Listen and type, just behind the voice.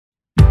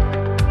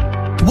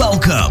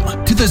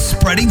Welcome to the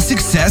Spreading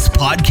Success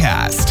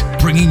Podcast,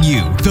 bringing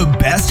you the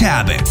best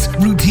habits,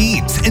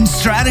 routines, and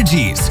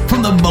strategies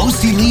from the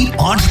most elite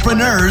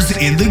entrepreneurs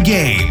in the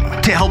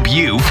game to help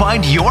you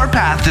find your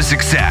path to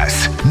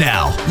success.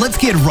 Now, let's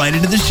get right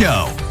into the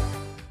show.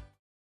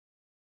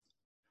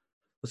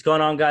 What's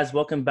going on, guys?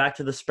 Welcome back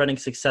to the Spreading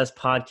Success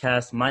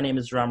Podcast. My name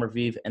is Ram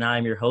Raviv, and I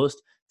am your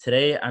host.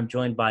 Today, I'm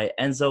joined by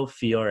Enzo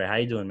Fiore. How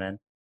you doing, man?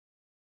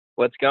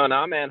 What's going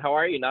on, man? How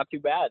are you? Not too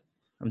bad.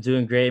 I'm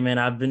doing great, man.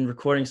 I've been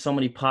recording so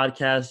many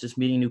podcasts, just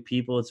meeting new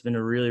people. It's been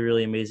a really,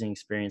 really amazing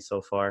experience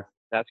so far.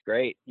 That's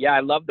great. Yeah, I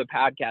love the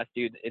podcast,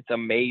 dude. It's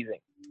amazing.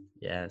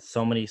 Yeah,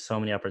 so many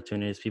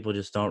opportunities people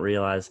just don't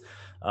realize.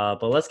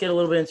 But let's get a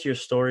little bit into your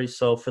story.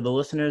 So for the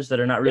listeners that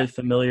are not really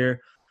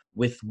familiar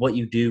with what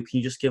you do, can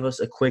you just give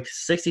us a quick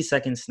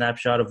 60-second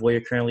snapshot of what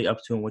you're currently up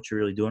to and what you're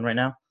really doing right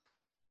now?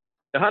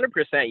 100%.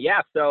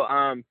 Yeah. So,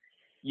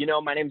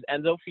 my name's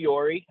Enzo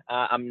Fiore.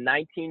 I'm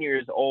 19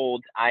 years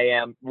old.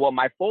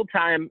 My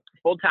full-time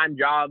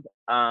job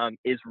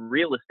is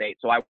real estate.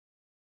 So I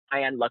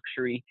high-end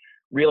luxury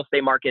real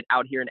estate market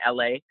out here in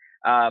LA,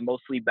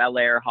 mostly Bel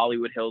Air,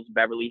 Hollywood Hills,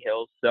 Beverly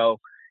Hills. So,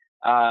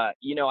 I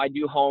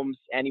do homes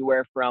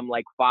anywhere from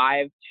like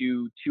 5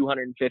 to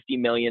 250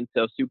 million.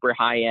 So super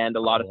high end, a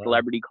lot of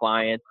celebrity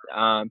clients.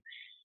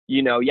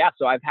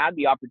 So I've had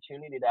the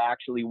opportunity to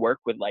actually work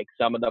with like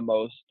some of the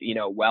most,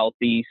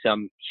 wealthy,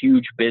 some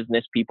huge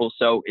business people.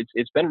 So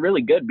it's been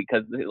really good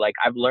because like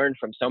I've learned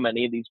from so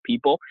many of these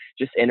people,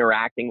 just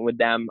interacting with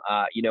them,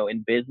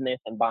 in business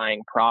and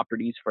buying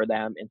properties for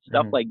them and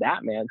stuff like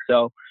that, man.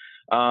 So,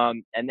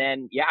 and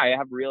then, I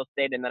have real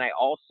estate, and then I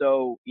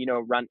also,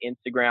 run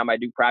Instagram. I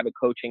do private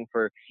coaching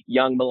for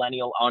young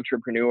millennial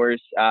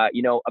entrepreneurs,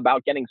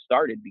 about getting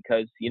started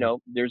because,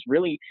 there's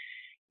really,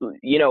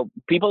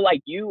 people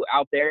like you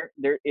out there,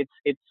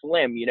 it's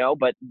slim,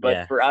 but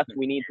for us,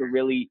 we need to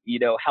really,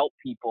 help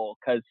people.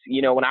 Cause,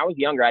 when I was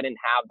younger, I didn't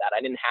have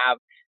that.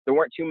 There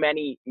weren't too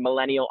many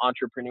millennial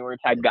entrepreneur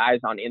type guys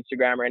on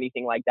Instagram or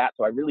anything like that.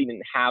 So I really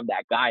didn't have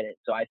that guidance.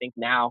 So I think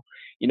now,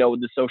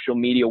 with the social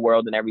media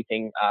world and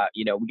everything,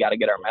 we got to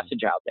get our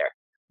message out there.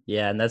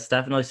 Yeah, and that's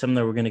definitely something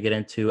that we're going to get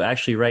into.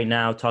 Actually, right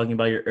now, talking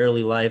about your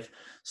early life.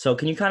 So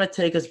can you kind of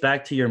take us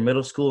back to your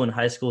middle school and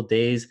high school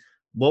days?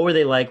 What were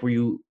they like? Were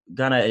you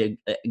kind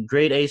of a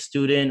grade A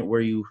student?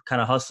 Were you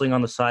kind of hustling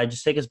on the side?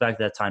 Just take us back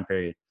to that time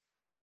period.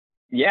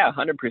 Yeah,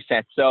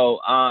 100%. So,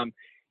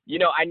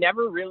 I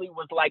never really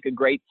was like a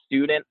great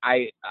student.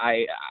 I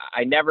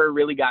never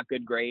really got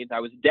good grades. I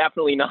was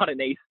definitely not an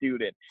A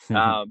student.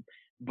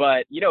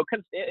 But,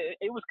 cause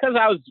it was cause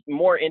I was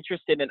more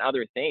interested in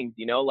other things,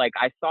 like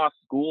I saw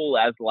school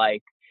as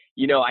like,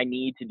 I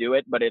need to do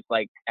it, but it's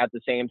like at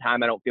the same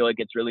time, I don't feel like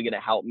it's really going to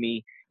help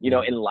me,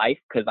 in life.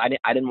 Cause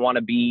I didn't want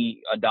to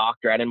be a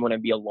doctor. I didn't want to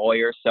be a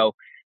lawyer. So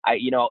I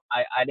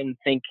didn't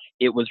think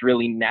it was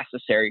really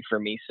necessary for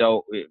me.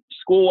 So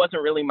school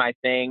wasn't really my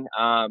thing.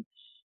 I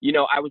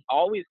was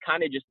always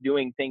kind of just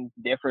doing things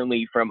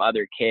differently from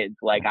other kids.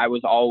 Like I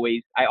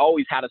always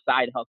had a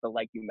side hustle,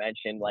 like you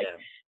mentioned, like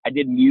I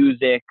did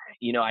music,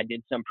 I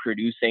did some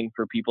producing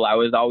for people. I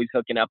was always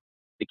hooking up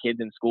the kids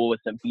in school with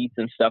some beats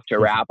and stuff to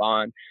rap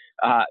on,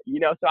 so I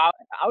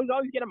was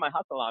always getting my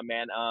hustle on,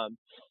 man.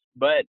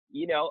 But,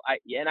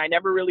 I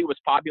never really was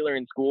popular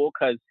in school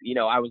because,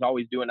 I was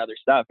always doing other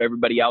stuff.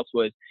 Everybody else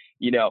was,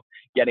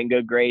 getting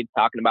good grades,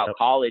 talking about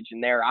college.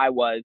 And there I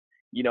was,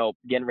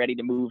 getting ready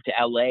to move to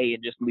LA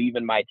and just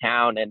leaving my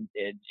town and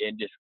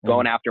just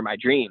going after my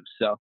dreams.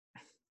 So.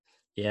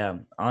 Yeah,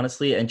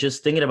 honestly, and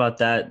just thinking about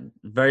that,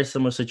 very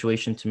similar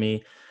situation to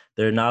me.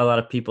 There are not a lot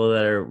of people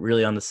that are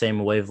really on the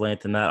same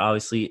wavelength, and that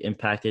obviously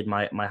impacted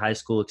my high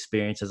school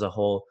experience as a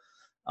whole.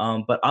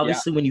 But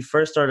obviously, when you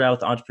first started out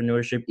with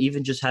entrepreneurship,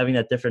 even just having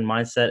that different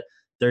mindset,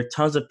 there are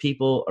tons of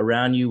people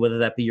around you, whether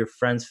that be your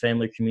friends,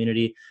 family,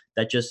 community,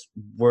 that just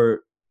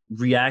were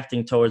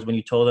reacting towards when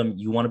you told them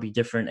you want to be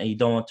different and you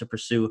don't want to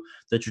pursue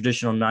the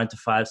traditional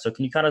 9-to-5. So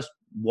can you kind of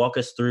walk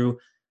us through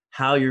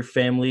how your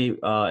family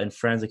and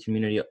friends and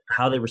community,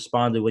 how they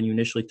responded when you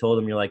initially told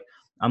them, you're like,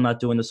 I'm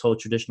not doing this whole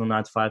traditional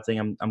 9-to-5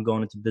 thing. I'm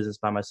going into business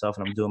by myself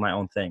and I'm doing my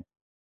own thing.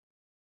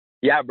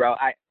 Yeah, bro.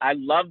 I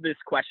love this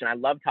question. I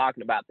love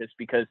talking about this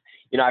because,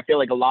 I feel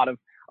like a lot of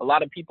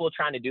people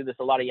trying to do this,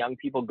 a lot of young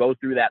people go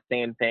through that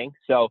same thing.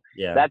 So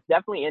that's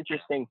definitely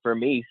interesting for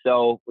me.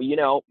 So,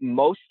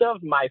 most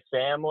of my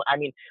family,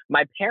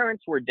 my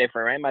parents were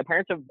different, right? My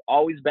parents have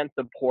always been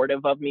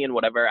supportive of me in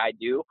whatever I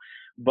do.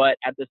 But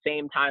at the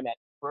same time, at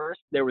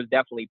first, there was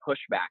definitely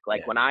pushback.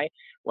 Like when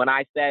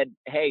I said,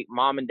 hey,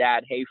 mom and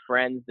dad, hey,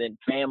 friends and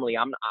family,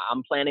 I'm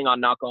planning on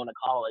not going to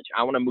college.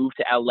 I want to move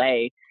to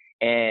LA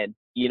and,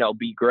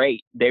 be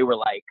great. They were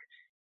like,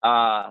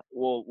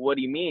 well, what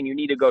do you mean? You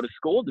need to go to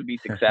school to be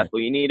successful.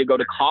 You need to go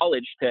to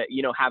college to,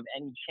 have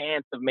any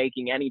chance of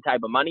making any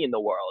type of money in the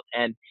world.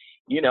 And,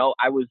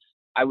 I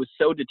was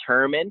so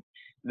determined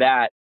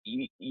that,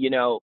 you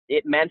know,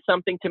 it meant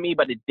something to me,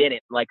 but it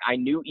didn't. Like, I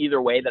knew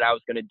either way that I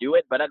was going to do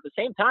it. But at the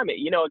same time, it,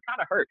 you know, it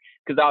kind of hurt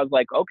because I was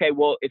like, okay,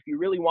 well, if you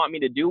really want me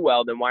to do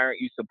well, then why aren't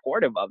you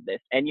supportive of this?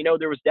 And, you know,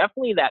 there was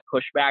definitely that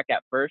pushback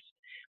at first.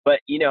 But,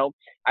 you know,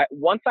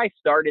 once I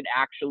started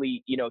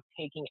actually, you know,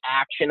 taking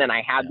action and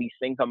I had these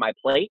things on my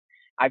plate,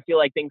 I feel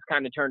like things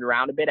kind of turned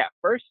around a bit. At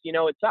first, you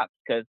know, it sucks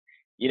because,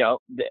 you know,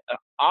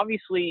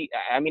 obviously,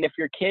 I mean, if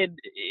a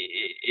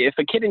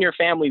kid in your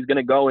family is going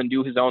to go and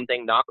do his own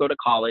thing, not go to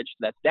college,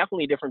 that's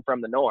definitely different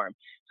from the norm.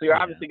 So you're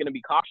obviously going to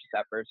be cautious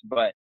at first.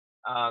 But,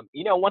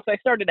 you know, once I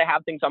started to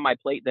have things on my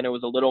plate, then it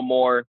was a little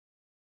more,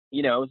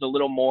 you know, it was a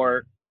little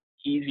more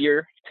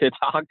easier to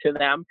talk to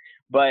them.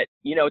 But,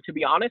 you know, to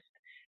be honest,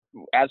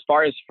 as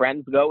far as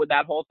friends go with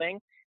that whole thing,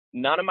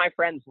 none of my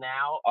friends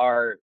now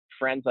are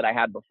friends that I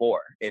had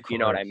before, if you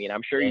know what I mean.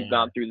 I'm sure you've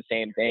gone through the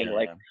same thing.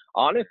 Like,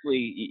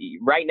 honestly,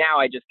 right now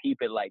I just keep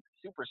it like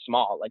super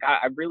small. Like,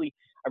 I really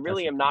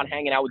am not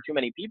hanging out with too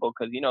many people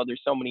because, you know,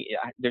 there's so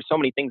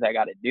many things I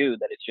got to do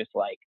that it's just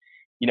like,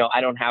 you know,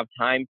 I don't have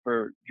time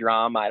for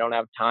drama. I don't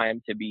have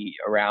time to be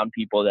around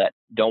people that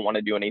don't want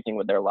to do anything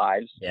with their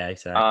lives. Yeah,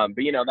 exactly.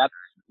 But you know,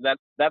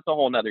 that's a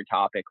whole nother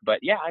topic. But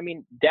yeah, I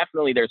mean,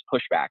 definitely there's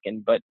pushback,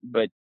 and but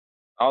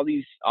all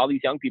these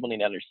young people need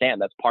to understand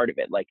that's part of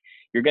it. Like,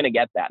 you're gonna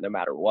get that no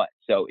matter what.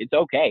 So it's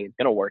okay. It's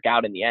gonna work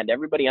out in the end.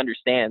 Everybody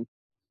understands,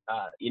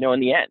 you know, in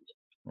the end.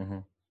 Mm-hmm.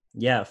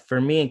 Yeah,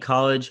 for me in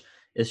college,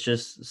 it's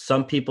just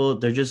some people,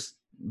 they're just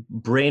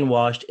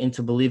brainwashed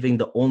into believing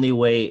the only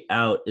way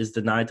out is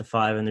the 9 to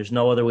 5 and there's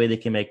no other way they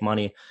can make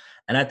money.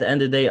 And at the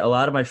end of the day, a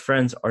lot of my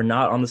friends are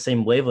not on the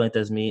same wavelength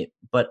as me.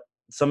 But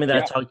something that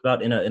I talked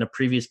about in a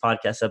previous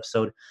podcast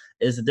episode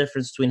is the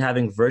difference between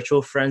having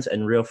virtual friends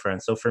and real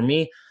friends. So for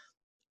me,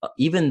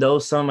 even though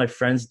some of my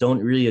friends don't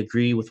really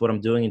agree with what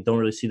I'm doing and don't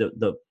really see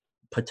the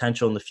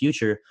potential in the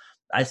future,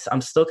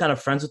 I'm still kind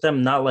of friends with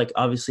them, not like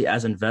obviously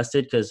as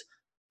invested, because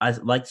I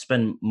like to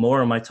spend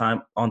more of my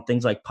time on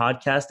things like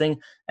podcasting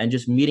and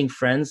just meeting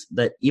friends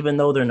that even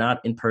though they're not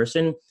in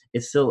person,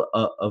 it's still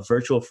a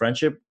virtual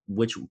friendship,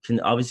 which can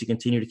obviously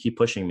continue to keep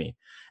pushing me.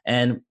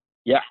 And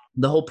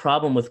the whole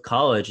problem with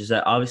college is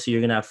that obviously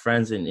you're going to have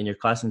friends in your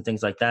class and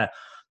things like that.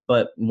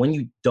 But when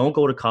you don't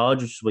go to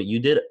college, which is what you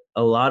did,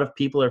 a lot of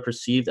people are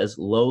perceived as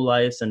low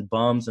lifes and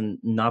bums and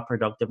not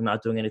productive,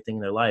 not doing anything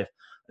in their life.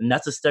 And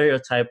that's a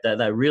stereotype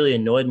that really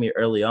annoyed me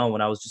early on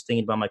when I was just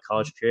thinking about my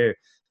college career.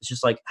 It's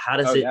just like, how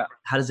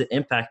does it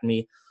impact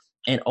me?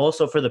 And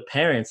also for the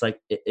parents, like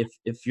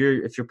if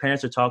your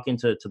parents are talking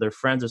to their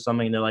friends or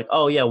something and they're like,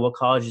 oh yeah, what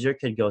college does your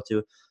kid go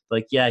to?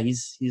 Like, yeah,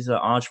 he's an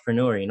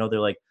entrepreneur. You know, they're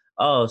like,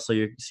 oh, so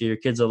your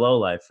kid's a low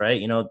life, right?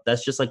 You know,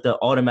 that's just like the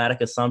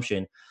automatic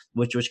assumption,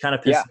 which kind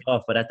of pisses me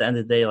off. But at the end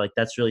of the day, like,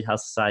 that's really how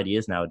society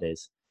is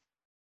nowadays.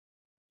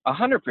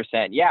 100%.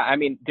 Yeah. I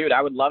mean, dude,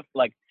 I would love,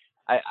 like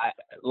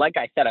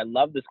I said, I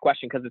love this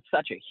question because it's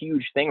such a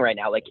huge thing right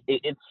now. Like,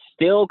 it's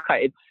still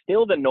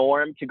the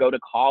norm to go to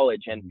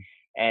college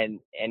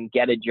and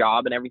get a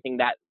job and everything,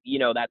 that, you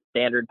know, that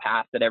standard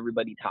path that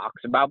everybody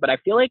talks about. But I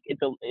feel like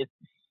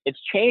it's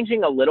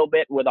changing a little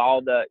bit with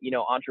all the, you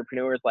know,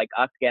 entrepreneurs like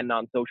us getting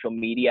on social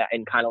media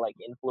and kind of like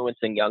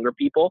influencing younger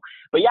people.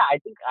 But yeah, I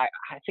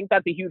think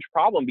that's a huge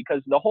problem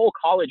because the whole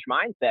college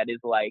mindset is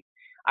like,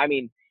 I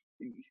mean,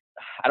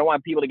 I don't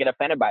want people to get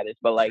offended by this,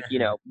 but like, you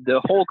know,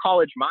 the whole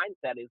college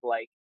mindset is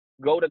like,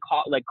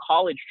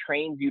 college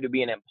trains you to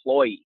be an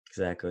employee.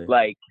 Exactly.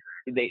 Like,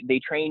 they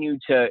train you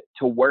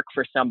to work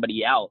for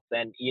somebody else.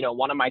 And, you know,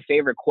 one of my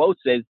favorite quotes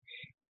is,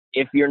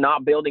 if you're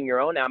not building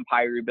your own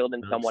empire, you're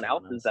building someone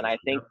else's. And I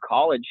think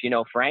college, you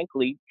know,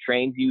 frankly,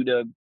 trains you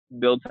to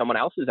build someone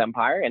else's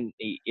empire. And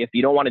if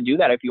you don't want to do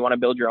that, if you want to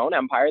build your own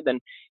empire, then,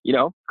 you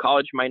know,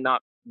 college might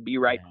not be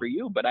right for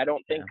you. But I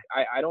don't think,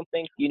 I don't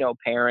think, you know,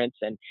 parents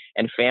and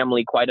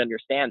family quite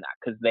understand that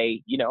because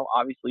they, you know,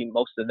 obviously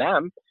most of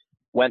them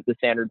went the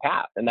standard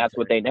path and that's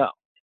what they know.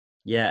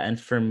 Yeah. And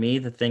for me,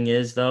 the thing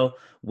is though,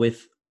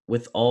 with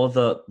all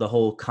the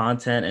whole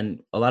content,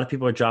 and a lot of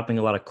people are dropping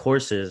a lot of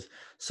courses.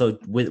 So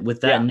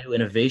with that new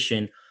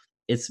innovation,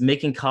 it's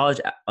making college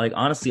like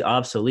honestly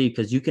obsolete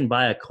because you can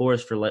buy a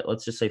course for like,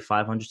 let's just say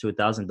 $500 to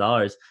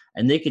 $1,000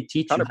 and they could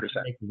teach you 100%. how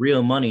to make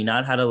real money,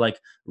 not how to like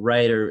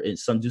write or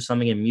do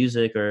something in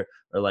music or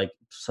like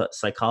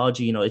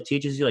psychology. You know, it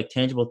teaches you like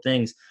tangible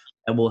things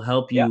that will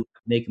help you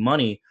make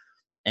money.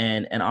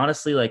 And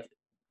honestly, like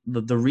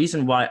the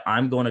reason why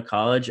I'm going to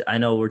college, I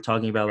know we're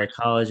talking about like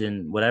college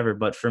and whatever,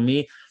 but for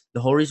me, the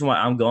whole reason why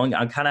I'm going,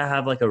 I kind of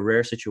have like a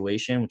rare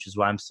situation, which is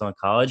why I'm still in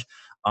college.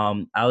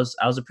 I was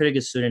a pretty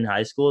good student in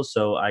high school,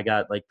 so I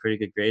got like pretty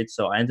good grades.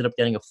 So I ended up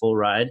getting a full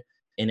ride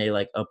in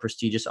a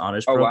prestigious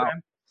honors program. Wow.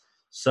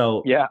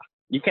 So yeah,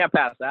 you can't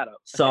pass that up.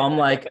 So I'm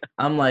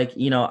like,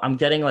 you know, I'm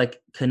getting like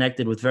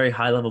connected with very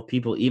high level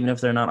people, even if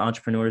they're not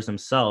entrepreneurs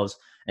themselves,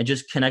 and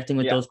just connecting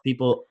with those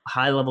people,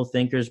 high level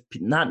thinkers,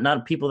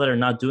 not people that are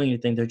not doing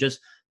anything. They're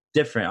just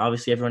different.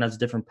 Obviously everyone has a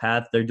different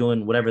path. They're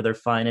doing whatever their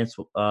finance,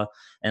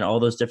 and all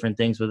those different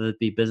things, whether it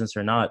be business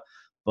or not.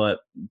 But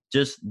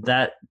just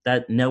that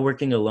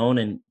networking alone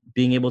and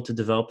being able to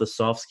develop the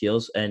soft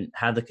skills and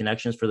have the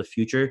connections for the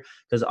future.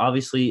 Because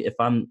obviously, if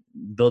I'm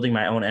building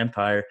my own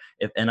empire,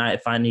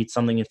 if I need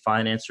something in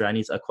finance, or I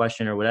need a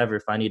question or whatever,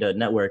 if I need a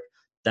network,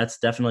 that's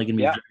definitely going to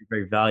be Yeah.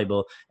 very, very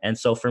valuable. And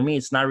so for me,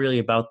 it's not really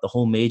about the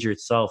whole major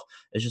itself.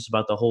 It's just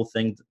about the whole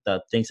thing,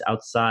 the things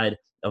outside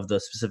of the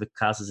specific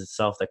classes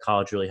itself that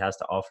college really has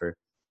to offer.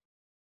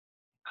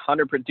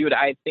 100%, dude.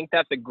 I think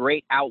that's a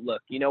great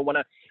outlook. You know, one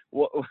of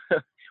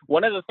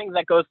the things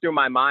that goes through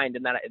my mind,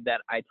 and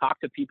that I talk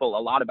to people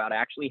a lot about. I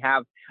actually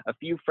have a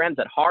few friends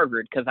at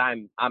Harvard, because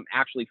I'm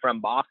actually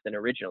from Boston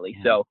originally.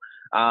 So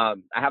I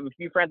have a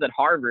few friends at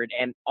Harvard,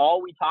 and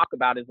all we talk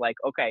about is like,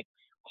 okay,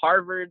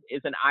 Harvard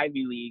is an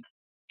Ivy League,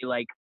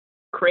 like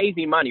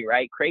crazy money,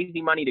 right?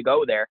 Crazy money to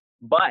go there,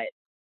 but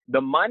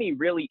the money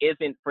really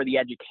isn't for the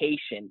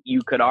education,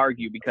 you could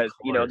argue, because,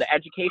 you know, the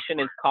education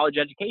is college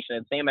education,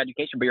 it's the same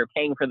education, but you're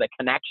paying for the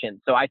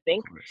connection. So I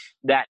think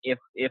that if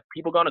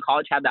people going to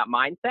college have that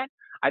mindset,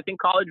 I think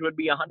college would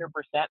be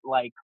 100%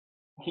 like,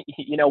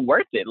 you know,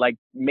 worth it. Like,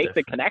 make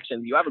the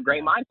connections. You have a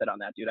great mindset on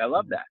that, dude. I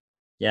love that.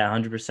 Yeah,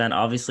 100%.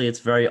 Obviously, it's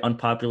very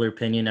unpopular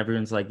opinion.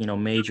 Everyone's like, you know,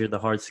 major the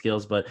hard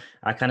skills, but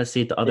I kind of see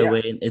it the other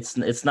way. And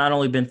it's not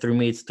only been through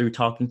me, it's through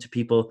talking to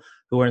people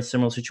who are in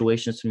similar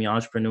situations to me,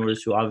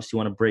 entrepreneurs who obviously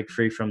want to break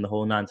free from the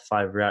whole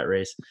 9-to-5 rat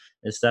race.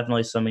 It's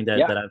definitely something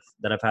that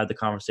I've had the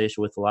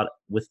conversation with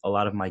a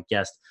lot of my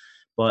guests.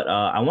 But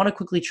I want to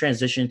quickly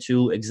transition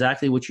to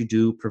exactly what you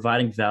do,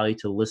 providing value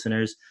to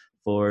listeners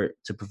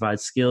to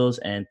provide skills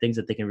and things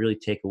that they can really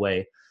take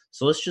away.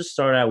 So let's just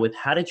start out with,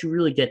 how did you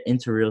really get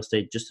into real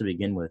estate, just to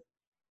begin with?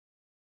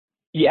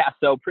 Yeah,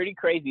 so pretty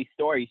crazy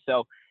story.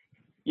 So,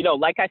 you know,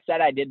 like I said,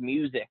 I did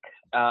music,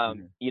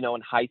 you know,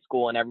 in high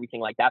school and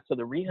everything like that. So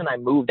the reason I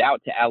moved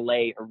out to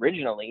LA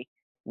originally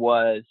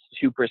was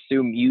to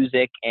pursue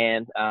music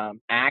and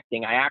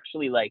acting. I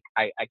actually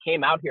I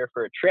came out here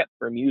for a trip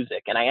for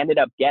music, and I ended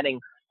up getting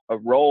a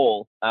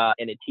role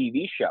in a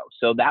TV show.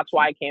 So that's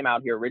why I came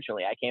out here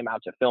originally. I came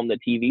out to film the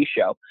TV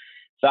show.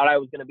 Thought I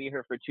was going to be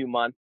here for 2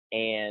 months,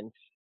 and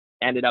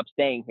ended up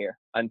staying here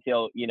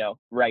until, you know,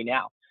 right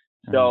now.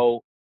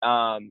 So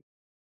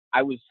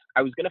I was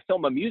going to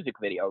film a music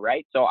video,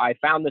 right? So I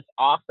found this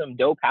awesome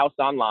dope house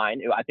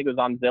online. I think it was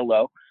on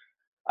Zillow,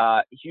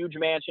 huge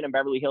mansion in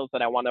Beverly Hills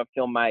that I wanted to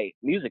film my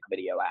music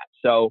video at.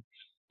 So,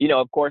 you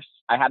know, of course,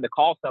 I had to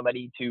call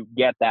somebody to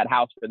get that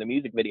house for the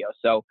music video.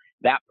 So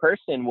that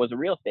person was a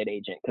real estate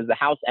agent, because the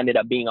house ended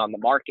up being on the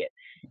market.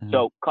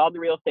 So called the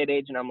real estate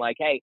agent. I'm like,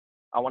 hey,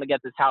 I want to get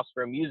this house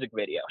for a music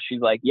video.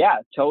 She's like, yeah,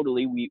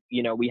 totally. We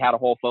had a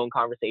whole phone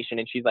conversation,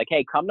 and she's like,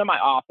 hey, come to my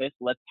office.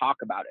 Let's talk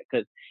about it.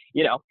 Because,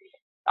 you know,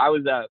 I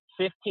was a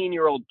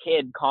 15-year-old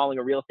kid calling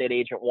a real estate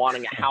agent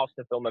wanting a house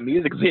to film a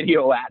music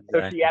video at.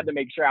 So she had to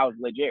make sure I was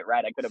legit,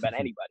 right? I could have been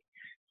anybody.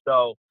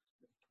 So,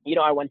 you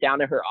know, I went down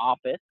to her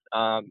office,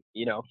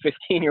 you know,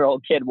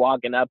 15-year-old kid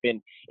walking up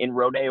in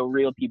Rodeo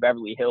Realty,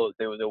 Beverly Hills.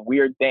 It was a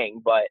weird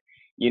thing, but,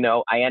 you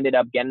know, I ended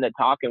up getting to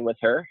talking with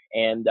her,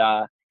 and,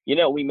 you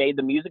know, we made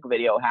the music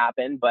video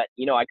happen. But,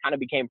 you know, I kind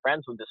of became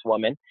friends with this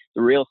woman,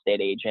 the real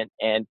estate agent.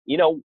 And, you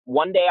know,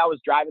 one day I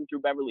was driving through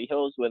Beverly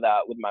Hills with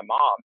my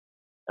mom,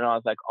 and I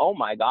was like, oh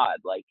my God,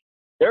 like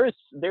there's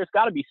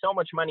got to be so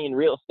much money in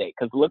real estate,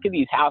 because look at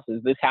these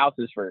houses. This house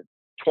is for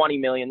 20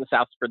 million. This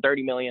house is for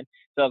 30 million.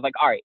 So I was like,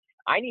 all right,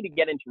 I need to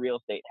get into real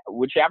estate.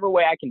 Whichever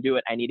way I can do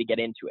it, I need to get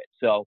into it.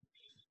 So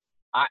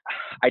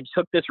I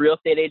took this real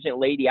estate agent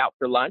lady out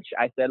for lunch.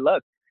 I said,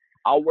 look,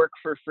 I'll work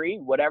for free.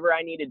 Whatever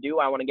I need to do,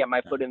 I want to get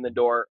my foot in the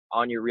door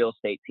on your real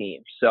estate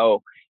team.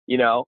 So, you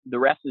know, the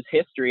rest is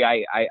history.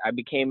 I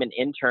became an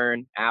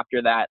intern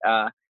after that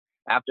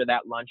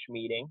lunch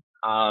meeting.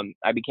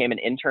 I became an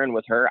intern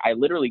with her. I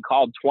literally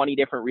called 20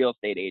 different real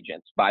estate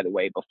agents, by the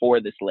way, before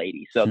this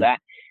lady. So I'm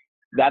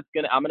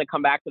gonna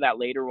come back to that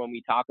later when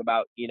we talk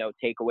about, you know,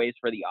 takeaways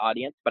for the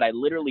audience. But I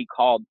literally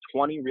called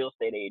 20 real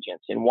estate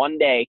agents in one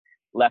day,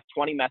 left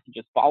 20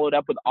 messages, followed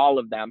up with all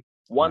of them.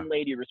 One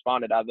lady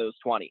responded out of those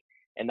 20.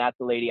 And that's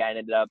the lady I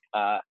ended up,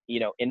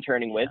 you know,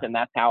 interning with. And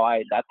that's how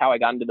I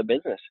got into the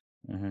business.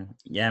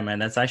 Yeah, man,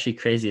 that's actually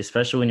crazy,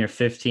 especially when you're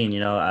 15.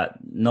 You know,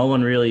 no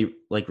one really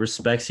like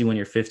respects you when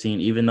you're 15,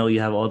 even though you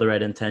have all the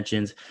right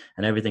intentions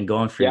and everything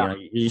going for you. You know,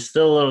 you're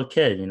still a little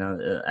kid, you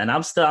know,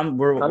 and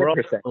we're all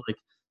like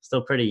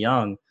still pretty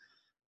young.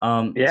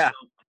 So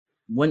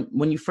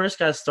when you first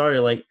got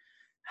started, like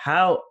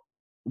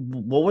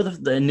what were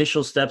the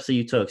initial steps that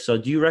you took? So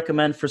do you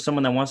recommend for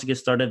someone that wants to get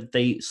started that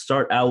they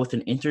start out with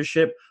an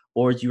internship,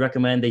 or do you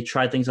recommend they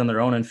try things on their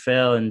own and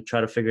fail and try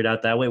to figure it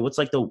out that way? What's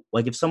like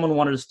if someone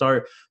wanted to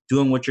start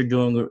doing what you're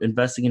doing,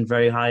 investing in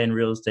very high end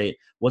real estate,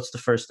 what's the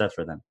first step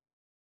for them?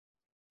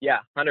 Yeah,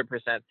 100%.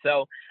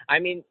 So, I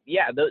mean,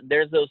 yeah,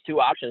 there's those two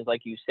options.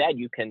 Like you said,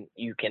 you can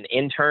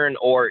intern,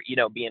 or, you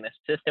know, be an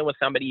assistant with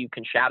somebody, you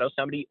can shadow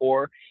somebody,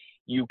 or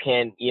you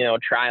can, you know,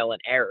 trial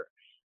and error.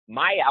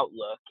 My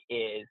outlook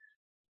is,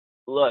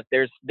 look,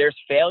 there's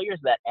failures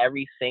that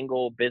every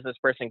single business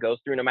person goes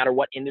through, no matter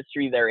what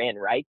industry they're in,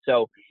 right?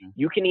 So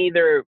you can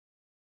either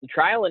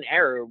trial and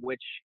error,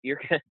 which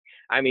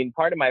I mean,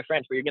 pardon my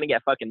French, but you're going to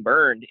get fucking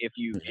burned if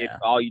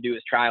all you do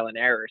is trial and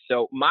error.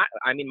 So my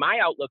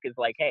outlook is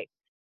like, hey,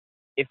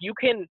 if you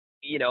can,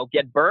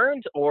 get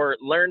burned or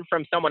learn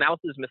from someone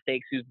else's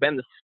mistakes who's been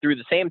through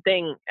the same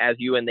thing as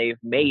you and they've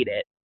made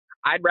it,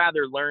 I'd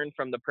rather learn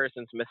from the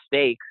person's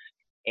mistakes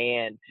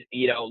and,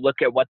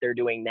 look at what they're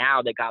doing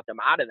now that got them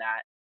out of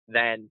that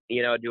than,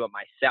 do it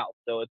myself.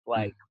 So it's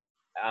like,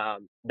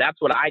 that's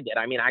what I did.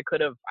 I mean, I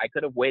could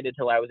have waited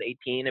till I was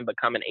 18 and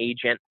become an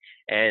agent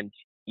and,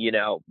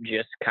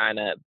 just kind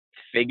of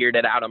figured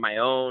it out on my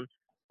own.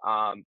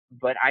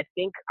 But I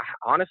think,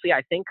 honestly,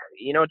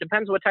 it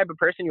depends what type of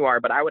person you are,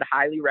 but I would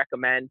highly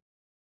recommend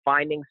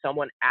finding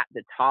someone at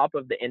the top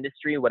of the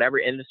industry, whatever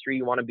industry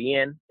you want to be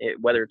in,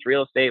 whether it's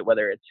real estate,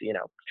 whether it's,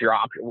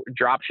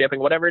 drop shipping,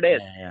 whatever it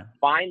is,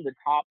 find the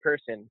top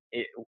person,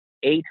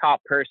 a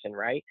top person,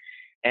 right?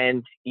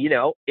 And,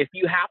 if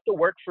you have to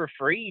work for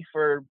free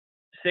for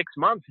 6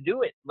 months,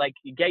 do it. Like,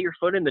 you get your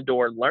foot in the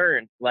door,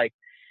 learn, like,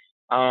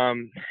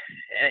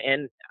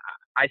 and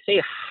I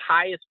say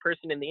highest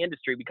person in the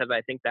industry because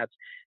I think that's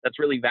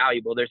really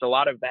valuable. There's a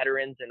lot of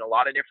veterans in a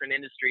lot of different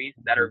industries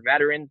that are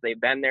veterans. They've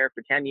been there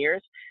for 10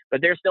 years, but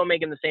they're still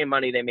making the same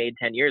money they made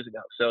 10 years ago.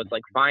 So it's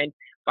like, find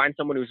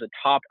someone who's a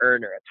top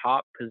earner, a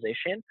top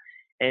position,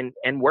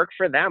 and work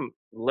for them.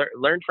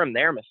 Learn from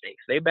their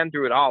mistakes. They've been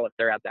through it all if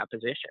they're at that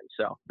position.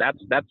 So that's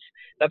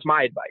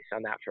my advice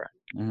on that front.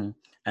 Mm-hmm.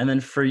 And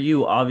then for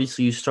you,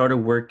 obviously you started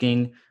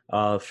working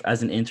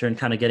as an intern,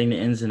 kind of getting the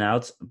ins and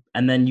outs,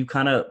 and then you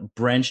kind of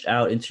branched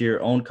out into your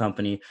own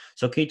company.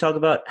 So can you talk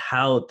about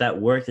how that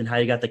worked and how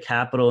you got the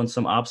capital and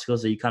some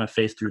obstacles that you kind of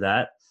faced through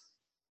that?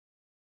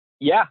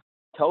 Yeah,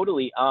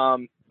 totally.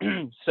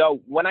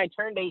 So when I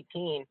turned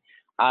 18,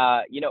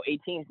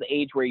 18 is the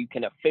age where you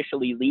can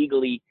officially,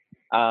 legally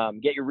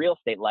get your real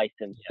estate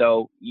license.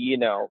 So,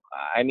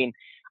 I mean,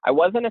 I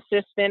was an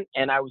assistant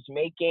and I was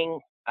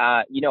making,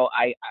 I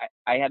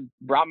had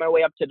brought my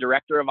way up to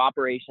director of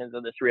operations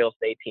of this real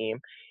estate team.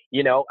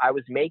 I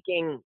was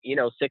making,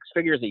 6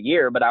 figures a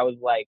year, but I was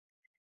like,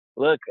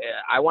 look,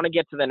 I want to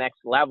get to the next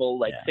level.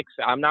 Like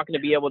I'm not going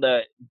to be able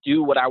to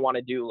do what I want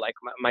to do. Like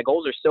my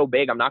goals are so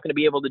big. I'm not going to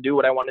be able to do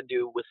what I want to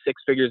do with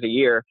 6 figures a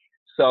year.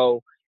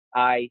 So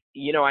I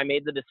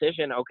made the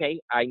decision, okay,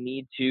 I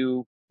need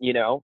to,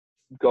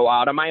 go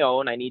out on my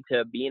own. I need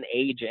to be an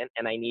agent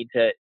and I need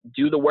to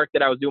do the work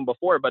that I was doing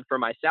before, but for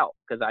myself.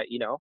 Cause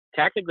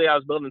technically I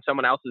was building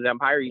someone else's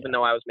empire, even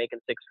though I was making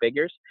 6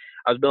 figures,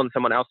 I was building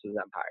someone else's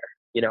empire.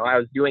 I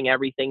was doing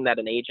everything that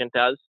an agent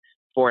does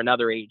for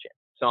another agent.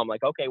 So I'm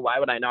like, okay, why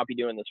would I not be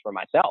doing this for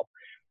myself?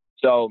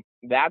 So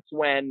that's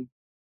when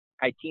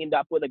I teamed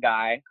up with a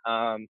guy,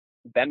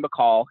 Ben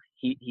McCall.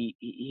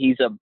 He's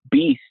a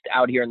beast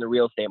out here in the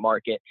real estate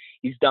market.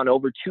 He's done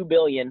over $2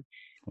 billion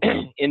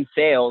in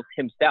sales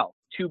himself.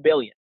 $2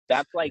 billion.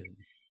 That's like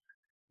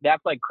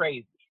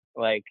crazy.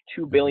 Like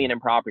 $2 billion in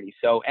property.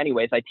 So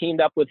anyways, I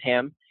teamed up with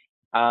him.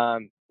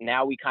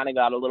 Now we kind of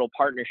got a little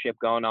partnership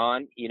going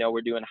on.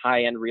 We're doing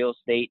high-end real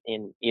estate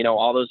in,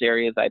 all those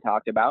areas I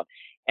talked about.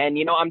 And,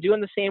 I'm doing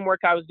the same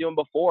work I was doing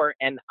before,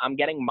 and I'm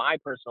getting my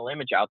personal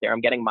image out there.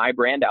 I'm getting my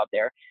brand out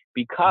there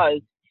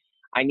because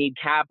I need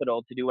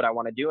capital to do what I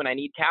want to do. And I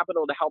need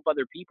capital to help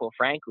other people,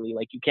 frankly.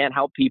 Like, you can't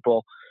help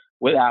people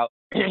without,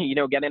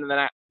 getting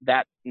to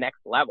that next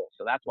level.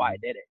 So that's why I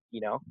did it,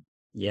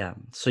 Yeah.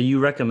 So you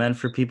recommend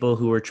for people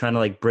who are trying to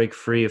like break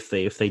free, if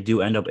they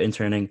do end up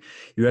interning,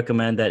 you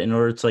recommend that in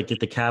order to like get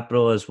the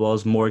capital as well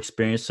as more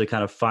experience, to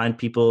kind of find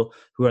people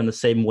who are on the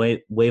same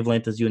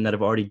wavelength as you and that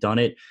have already done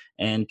it,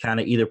 and kind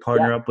of either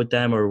partner up with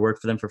them or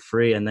work for them for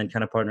free and then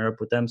kind of partner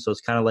up with them. So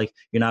it's kind of like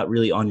you're not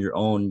really on your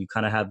own. You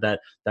kind of have that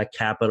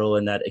capital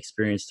and that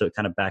experience to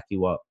kind of back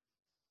you up.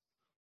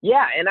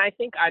 Yeah. And I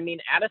think,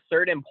 at a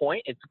certain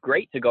point, it's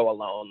great to go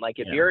alone. Like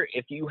if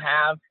you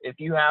have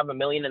 $1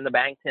 million in the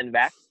bank to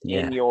invest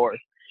in your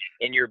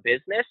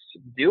business,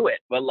 do it.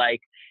 But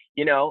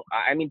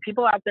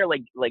people out there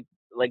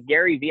like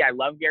Gary Vee, I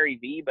love Gary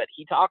Vee, but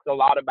he talks a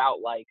lot about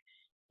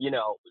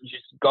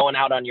just going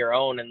out on your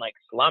own and like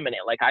slumming it.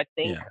 Like I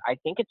think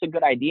it's a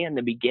good idea in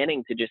the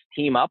beginning to just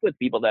team up with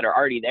people that are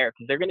already there,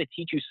 because they're going to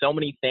teach you so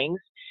many things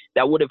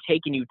that would have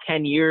taken you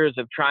 10 years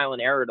of trial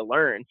and error to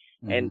learn.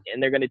 And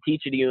they're going to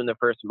teach it to you in the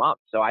first month.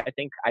 So I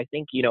think,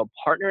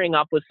 partnering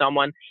up with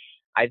someone,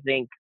 I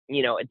think,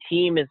 a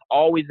team is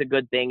always a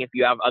good thing if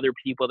you have other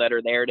people that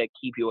are there to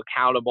keep you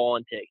accountable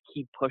and to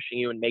keep pushing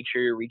you and make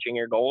sure you're reaching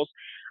your goals.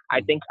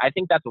 I think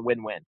that's a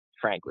win-win,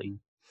 frankly.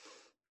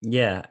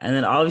 Yeah. And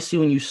then obviously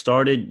when you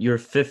started, you're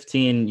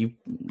 15,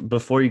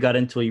 before you got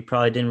into it, you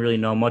probably didn't really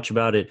know much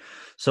about it.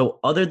 So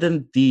other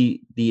than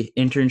the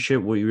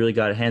internship where you really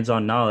got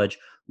hands-on knowledge,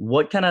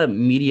 what kind of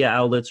media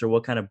outlets or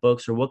what kind of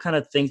books or what kind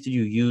of things did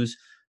you use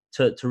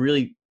to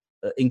really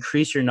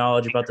increase your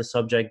knowledge about the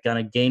subject, kind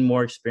of gain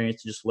more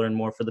experience, to just learn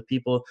more for the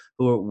people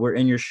who were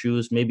in your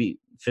shoes, maybe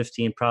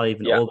 15, probably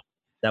even older,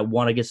 that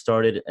want to get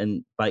started,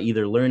 and by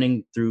either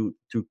learning through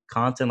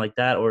content like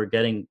that or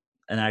getting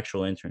an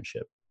actual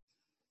internship?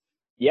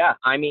 Yeah.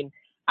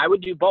 I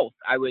would do both.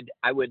 I would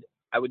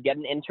get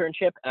an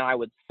internship and I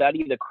would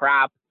study the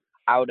crap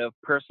out of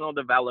personal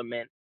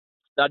development,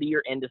 study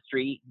your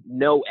industry,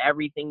 know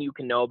everything you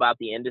can know about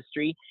the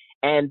industry.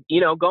 And,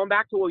 going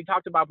back to what we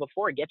talked about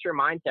before, get your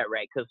mindset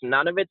right, because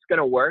none of it's going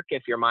to work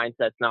if your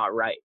mindset's not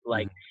right.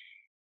 Like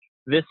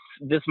this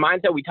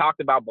mindset we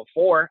talked about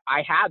before,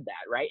 I had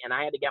that, right? And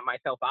I had to get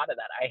myself out of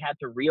that. I had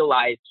to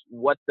realize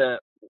what the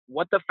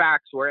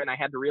facts were, and I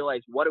had to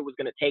realize what it was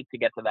going to take to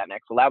get to that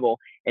next level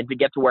and to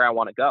get to where I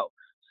want to go.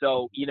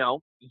 So,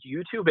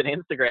 YouTube and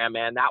Instagram,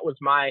 man, that was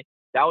my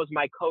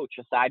coach,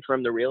 aside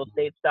from the real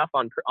estate stuff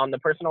on the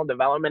personal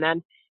development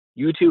end.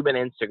 YouTube and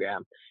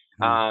Instagram.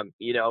 A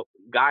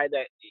guy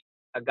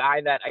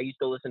that I used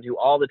to listen to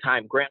all the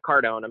time, Grant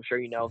Cardone. I'm sure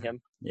you know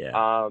him.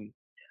 Yeah.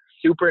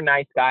 Super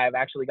nice guy. I've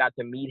actually got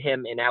to meet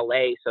him in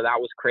LA, so that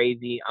was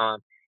crazy.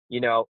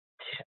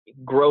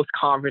 Growth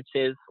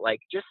conferences, like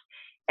just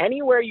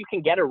anywhere you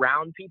can get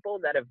around people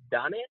that have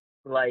done it,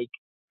 like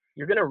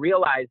you're gonna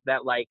realize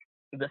that like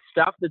the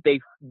stuff that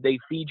they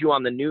feed you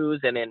on the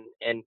news and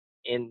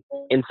in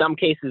some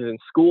cases in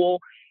school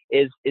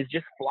is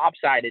just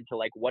flopsided to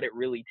like what it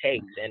really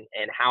takes and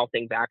how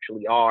things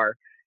actually are,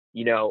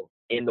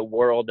 in the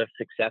world of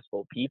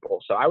successful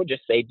people. So I would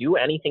just say do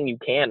anything you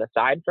can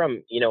aside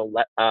from,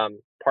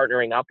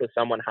 partnering up with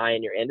someone high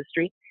in your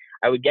industry.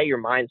 I would get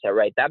your mindset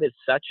right. That is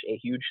such a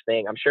huge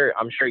thing. I'm sure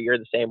you're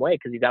the same way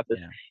because you got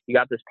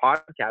this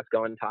podcast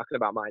going talking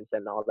about mindset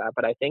and all that.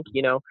 But I think,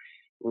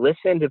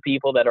 listen to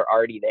people that are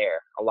already there.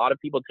 A lot of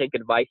people take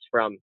advice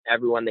from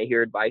everyone they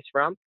hear advice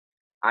from.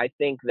 I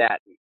think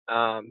that,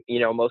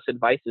 most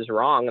advice is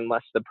wrong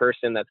unless the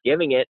person that's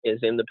giving it is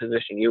in the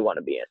position you want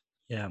to be in.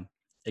 Yeah,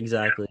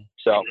 exactly.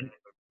 So,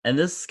 and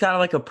this is kind of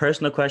like a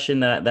personal question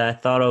that I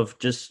thought of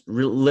just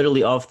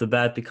literally off the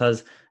bat,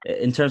 because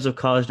in terms of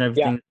college and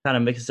everything, it kind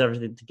of mixes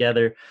everything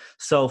together.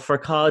 So for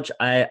college,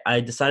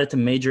 I decided to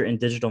major in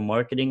digital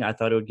marketing. I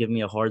thought it would give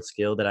me a hard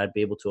skill that I'd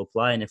be able to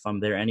apply. And if I'm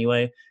there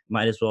anyway,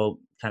 might as well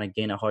kind of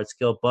gain a hard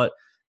skill. But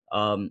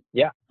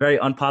very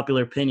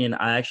unpopular opinion,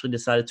 I actually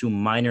decided to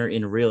minor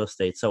in real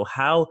estate. So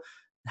how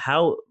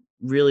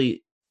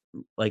really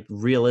like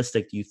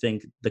realistic do you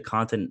think the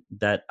content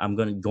that I'm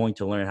going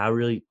to learn, how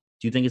really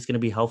do you think it's going to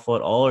be helpful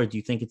at all, or do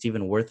you think it's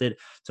even worth it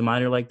to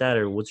minor like that,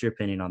 or what's your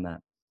opinion on that?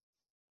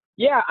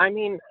 Yeah, I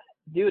mean,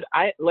 dude,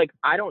 I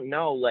don't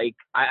know, like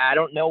I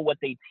don't know what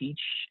they teach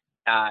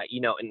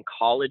in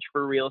college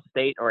for real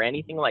estate or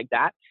anything like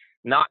that.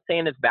 Not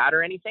saying it's bad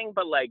or anything,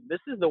 but like this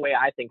is the way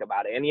I think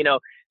about it. And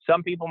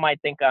some people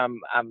might think I'm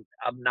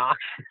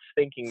obnoxious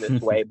thinking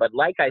this way, but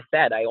like I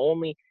said, I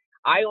only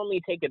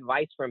take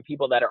advice from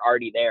people that are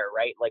already there,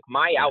 right? Like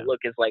my outlook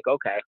is like,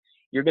 okay,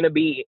 you're gonna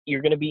be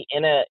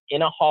in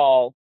a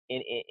hall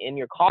in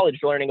your college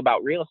learning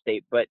about real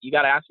estate, but you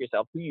got to ask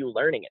yourself, who are you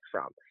learning it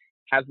from?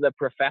 Has the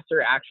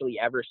professor actually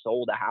ever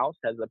sold a house?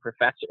 Has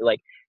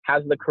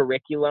the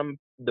curriculum,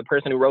 the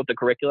person who wrote the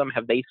curriculum,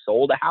 have they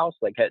sold a house?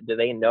 Like, do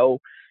they know,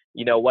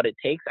 what it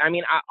takes? I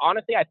mean,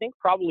 honestly, I think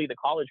probably the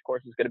college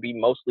course is going to be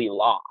mostly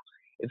law.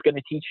 It's going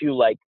to teach you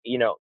like,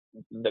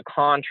 the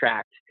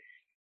contract,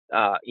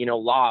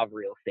 law of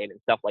real estate and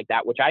stuff like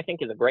that, which I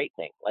think is a great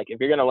thing. Like if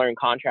you're going to learn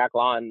contract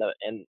law and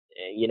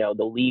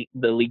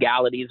the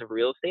legalities of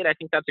real estate, I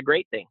think that's a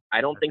great thing.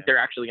 I don't think they're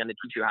actually going to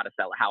teach you how to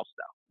sell a house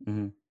though.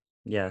 Mm-hmm.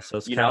 Yeah. So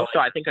it's so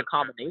I think a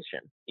combination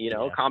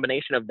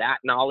of that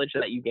knowledge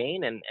that you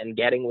gain and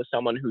getting with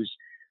someone who's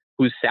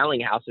selling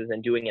houses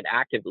and doing it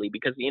actively,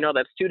 because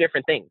that's two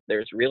different things.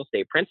 There's real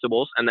estate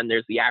principles and then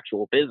there's the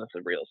actual business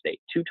of real estate.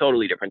 Two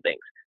totally different things.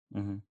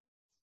 Mm-hmm.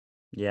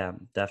 Yeah,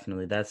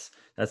 definitely. That's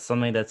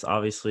something that's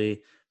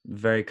obviously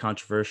very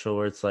controversial,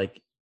 where it's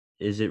like,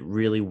 is it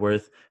really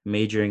worth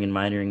majoring and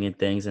minoring in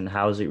things, and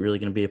how is it really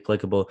going to be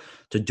applicable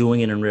to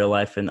doing it in real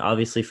life? And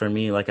obviously for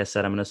me, like I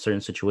said, I'm in a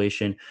certain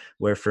situation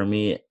where for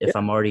me, if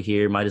I'm already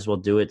here, might as well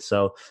do it.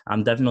 So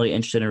I'm definitely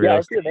interested in real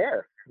estate. If you're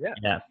there.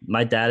 Yeah.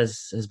 My dad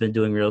has been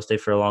doing real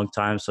estate for a long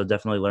time. So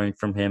definitely learning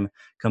from him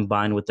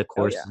combined with the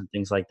courses and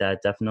things like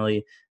that.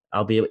 Definitely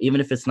I'll be, even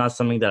if it's not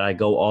something that I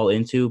go all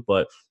into,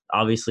 but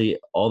obviously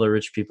all the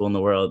rich people in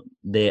the world,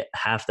 they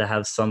have to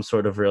have some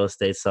sort of real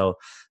estate. So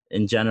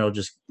in general,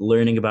 just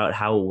learning about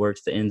how it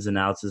works, the ins and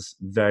outs, is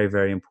very,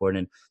 very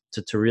important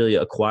to really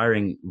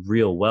acquiring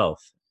real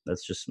wealth.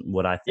 That's just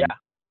what I think.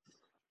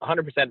 Yeah,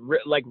 100%.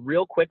 Like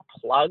real quick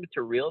plug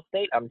to real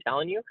estate. I'm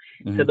telling you,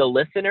 to the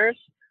listeners,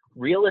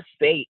 real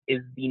estate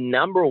is the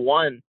number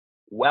one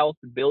wealth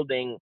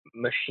building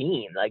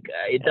machine. Like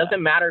it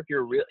doesn't matter if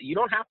you're you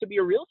don't have to be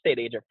a real estate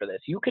agent for this.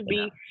 You could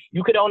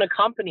you could own a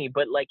company,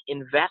 but like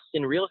invest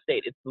in real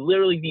estate. It's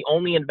literally the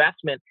only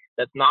investment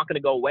that's not going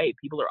to go away.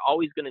 People are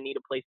always going to need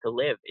a place to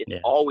live.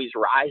 It's always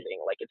rising.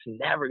 Like it's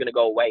never going to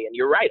go away. And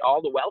you're right.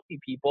 All the wealthy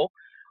people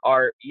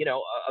are,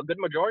 a good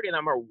majority of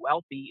them are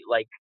wealthy,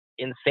 like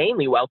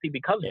insanely wealthy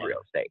because of real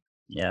estate.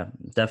 Yeah,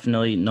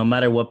 definitely. No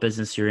matter what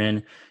business you're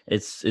in,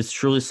 it's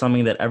truly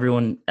something that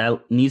everyone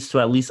needs to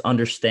at least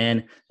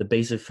understand the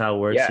basics of how it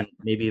works, and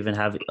maybe even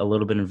have a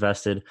little bit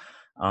invested.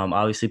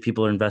 Obviously,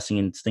 people are investing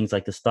in things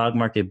like the stock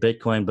market,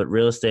 Bitcoin, but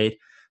real estate,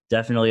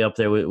 definitely up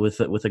there with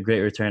a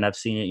great return. I've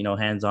seen it,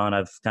 hands on.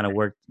 I've kind of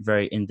worked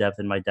very in depth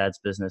in my dad's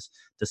business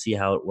to see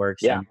how it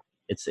works, Yeah. and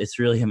it's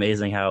really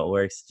amazing how it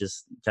works.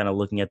 Just kind of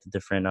looking at the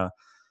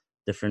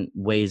different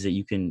ways that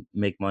you can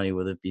make money,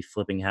 whether it be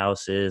flipping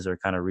houses or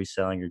kind of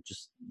reselling or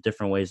just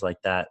different ways like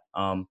that.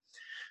 But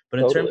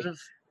Totally.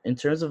 in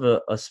terms of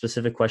a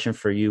specific question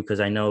for you,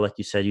 because I know, like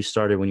you said, you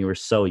started when you were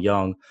so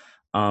young.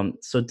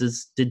 So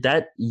did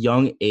that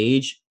young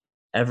age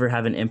ever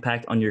have an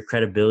impact on your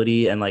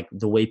credibility and like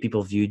the way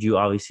people viewed you,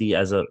 obviously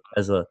as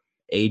a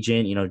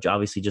agent,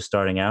 obviously just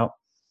starting out?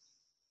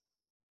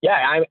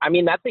 Yeah, I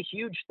mean that's a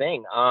huge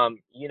thing.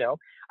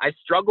 I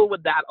struggled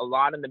with that a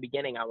lot in the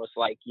beginning. I was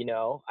like,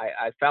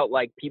 I felt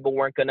like people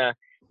weren't gonna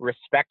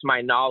respect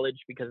my knowledge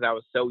because I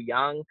was so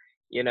young,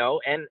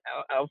 and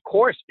of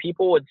course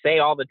people would say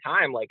all the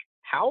time, like,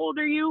 how old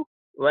are you?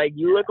 Like,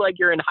 you look like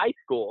you're in high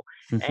school.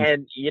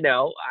 And,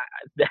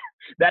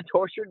 that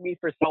tortured me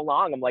for so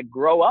long. I'm like,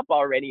 grow up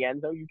already,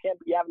 Enzo. You can't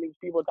be having these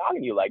people talking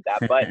to you like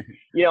that. But,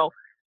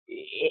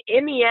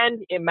 in the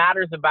end, it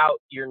matters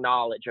about your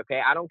knowledge.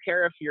 Okay. I don't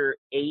care if you're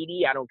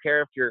 80. I don't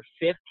care if you're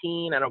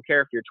 15. I don't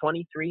care if you're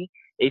 23.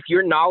 If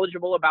you're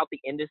knowledgeable about the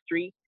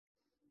industry,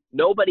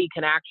 nobody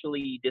can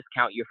actually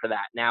discount you for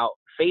that. Now,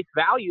 face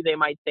value, they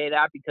might say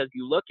that because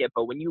you look it,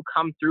 but when you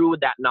come through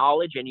with that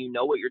knowledge and you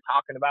know what you're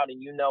talking about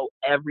and you know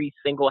every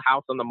single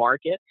house on the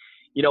market,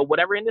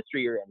 whatever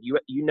industry you're in,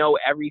 you know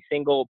every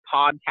single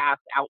podcast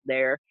out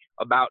there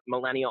about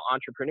millennial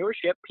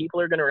entrepreneurship,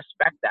 people are going to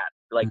respect that.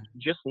 Like,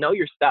 just know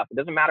your stuff. It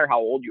doesn't matter how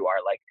old you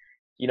are. Like,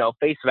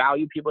 face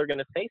value, people are going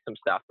to say some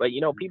stuff, but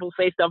people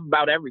say stuff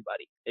about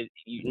everybody. If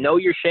you know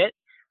your shit,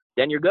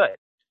 then you're good.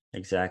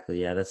 Exactly.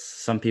 Yeah. That's,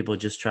 some people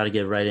just try to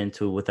get right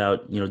into it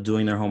without,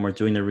 doing their homework,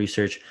 doing their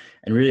research,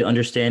 and really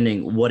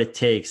understanding what it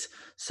takes.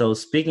 So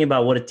speaking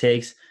about what it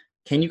takes,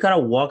 can you kind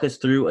of walk us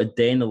through a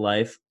day in the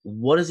life?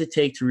 What does it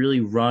take to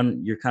really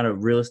run your kind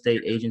of real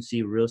estate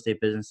agency, real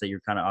estate business that you're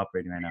kind of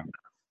operating right now?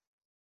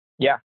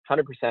 Yeah,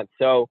 100%.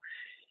 So,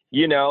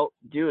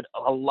 dude,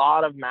 a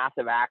lot of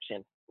massive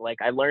action. Like,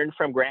 I learned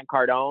from Grant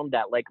Cardone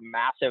that like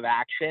massive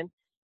action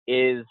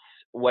is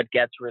what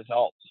gets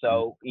results.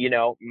 So,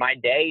 my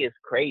day is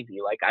crazy.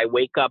 Like, I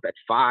wake up at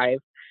 5,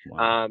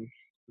 Wow.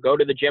 go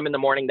to the gym in the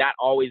morning. That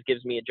always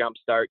gives me a jump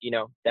start.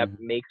 That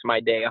makes my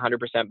day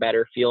 100%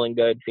 better, feeling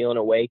good, feeling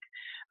awake.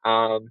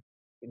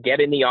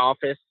 Get in the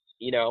office,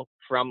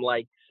 from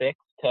like 6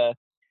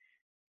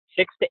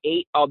 to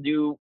 8, I'll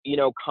do,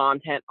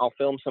 content. I'll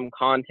film some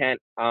content.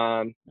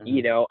 I'll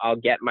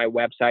get my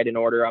website in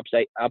order,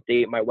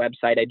 update my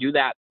website. I do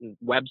that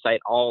website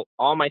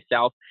all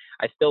myself.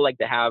 I still like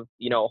to have,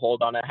 a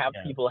hold on. I have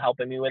people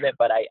helping me with it,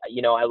 but I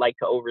like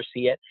to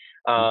oversee it.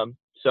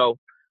 So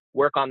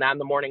work on that in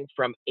the morning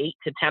from 8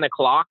 to 10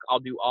 o'clock. I'll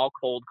do all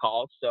cold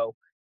calls. So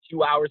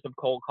 2 hours of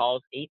cold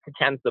calls. 8 to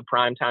 10 is the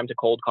prime time to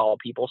cold call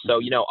people.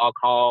 So, I'll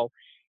call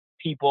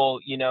people,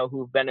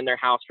 who've been in their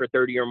house for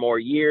 30 or more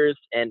years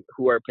and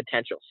who are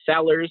potential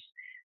sellers.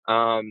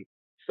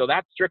 So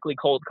that's strictly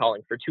cold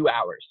calling for 2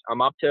 hours.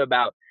 I'm up to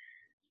about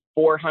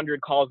 400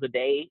 calls a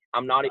day.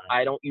 I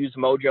don't use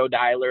Mojo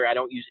Dialer. I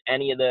don't use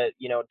any of the,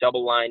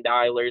 double line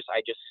dialers.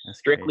 I just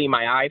strictly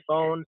my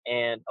iPhone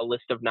and a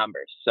list of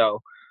numbers.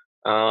 So,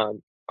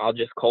 I'll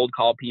just cold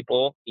call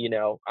people.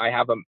 I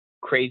have a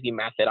crazy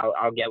method.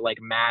 I'll get like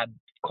mad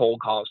cold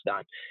calls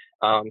done.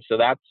 So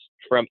that's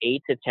from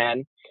 8 to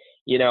 10.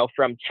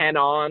 From 10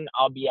 on,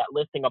 I'll be at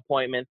listing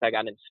appointments. I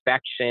got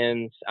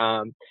inspections.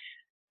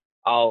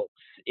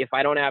 If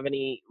I don't have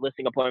any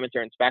listing appointments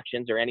or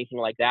inspections or anything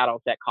like that,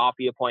 I'll set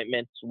coffee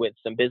appointments with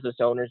some business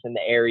owners in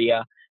the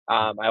area.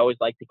 I always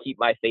like to keep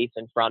my face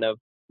in front of,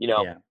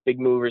 big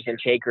movers and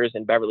shakers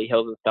in Beverly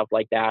Hills and stuff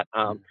like that.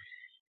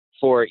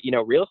 For,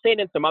 real estate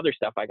and some other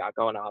stuff I got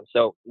going on.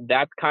 So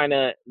that's kind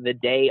of the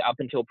day up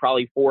until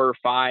probably 4 or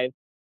 5,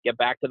 get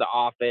back to the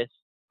office.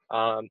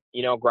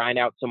 Grind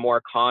out some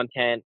more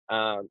content,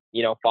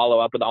 follow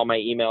up with all my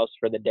emails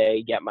for the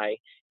day, get my,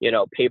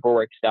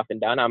 paperwork stuff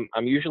and done. I'm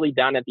usually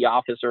done at the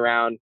office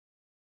around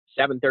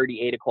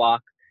 7:30, 8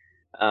 o'clock.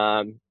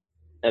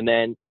 And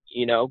then,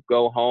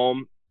 go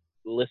home,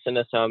 listen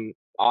to some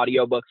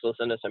audiobooks,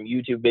 listen to some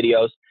YouTube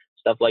videos,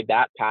 stuff like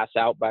that, pass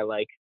out by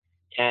like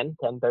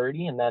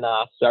 10:30, and then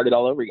start it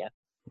all over again.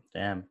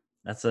 Damn.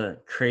 That's a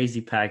crazy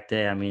packed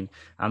day. I mean,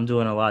 I'm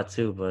doing a lot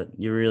too, but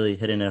you're really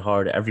hitting it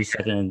hard every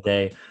second of the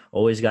day.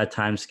 Always got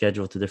time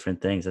scheduled to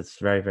different things. That's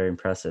very, very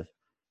impressive.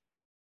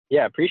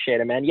 Yeah, appreciate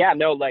it, man. Yeah,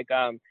 no, like,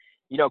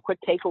 quick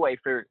takeaway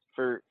for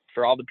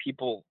all the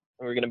people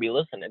who are going to be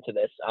listening to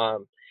this.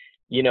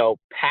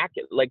 Pack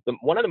it. Like,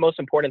 one of the most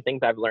important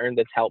things I've learned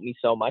that's helped me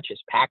so much is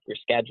pack your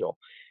schedule,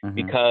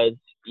 because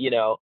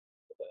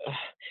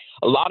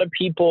a lot of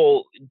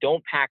people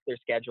don't pack their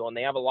schedule and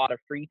they have a lot of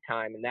free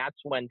time, and that's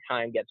when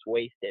time gets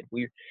wasted.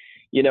 We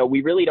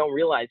really don't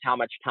realize how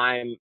much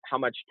time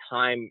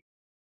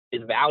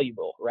is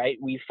valuable, right?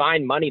 We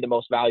find money the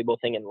most valuable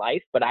thing in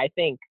life, but I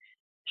think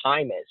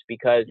time is,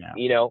 because,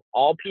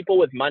 all people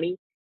with money,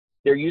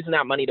 they're using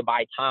that money to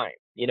buy time,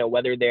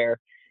 whether they're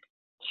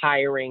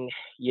hiring,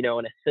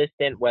 an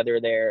assistant,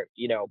 whether they're,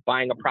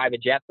 buying a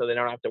private jet so they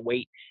don't have to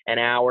wait an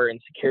hour in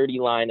security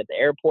line at the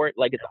airport.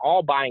 Like, it's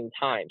all buying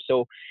time.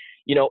 So,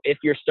 if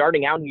you're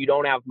starting out and you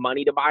don't have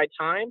money to buy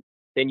time,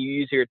 then you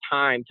use your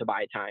time to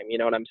buy time. You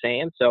know what I'm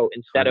saying? So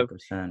instead of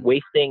 100%.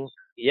 wasting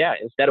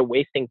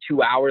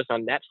 2 hours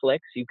on Netflix,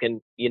 you can,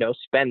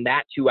 spend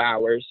that 2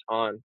 hours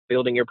on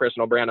building your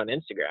personal brand on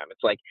Instagram.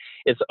 It's like,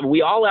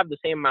 we all have the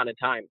same amount of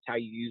time. It's how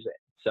you use it.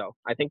 So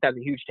I think that's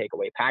a huge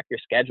takeaway. Pack your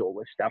schedule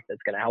with stuff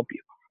that's going to help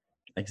you.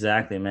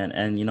 Exactly, man.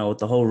 And with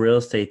the whole real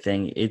estate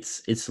thing,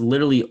 it's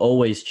literally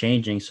always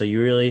changing. So you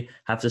really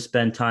have to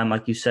spend time,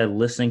 like you said,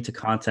 listening to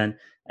content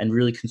and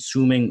really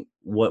consuming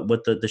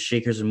what the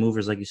shakers and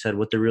movers, like you said,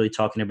 what they're really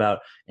talking about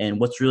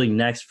and what's really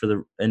next for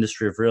the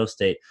industry of real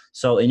estate.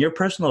 So in your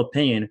personal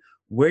opinion,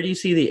 where do you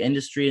see the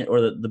industry or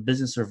the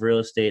business of real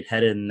estate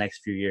headed in the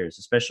next few years,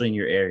 especially in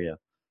your area?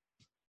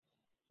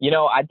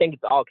 I think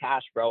it's all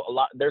cash, bro.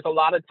 There's a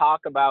lot of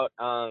talk about,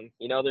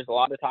 there's a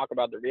lot of talk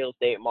about the real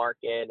estate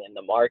market and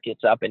the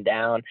market's up and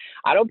down.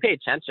 I don't pay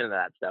attention to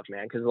that stuff,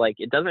 man, because like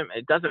it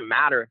doesn't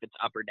matter if it's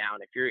up or down.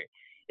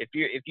 If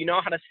you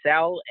know how to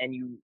sell and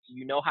you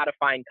know how to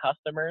find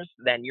customers,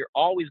 then you're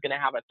always going to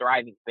have a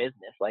thriving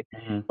business. Like,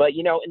 but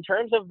in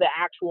terms of the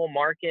actual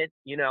market,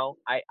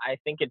 I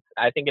think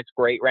it's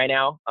great right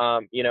now.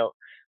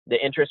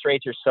 The interest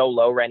rates are so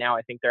low right now.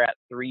 I think they're at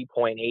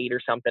 3.8 or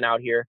something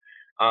out here.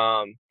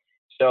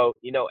 So,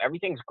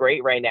 everything's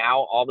great right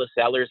now. All the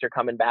sellers are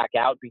coming back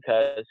out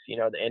because,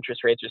 the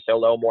interest rates are so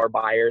low, more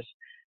buyers.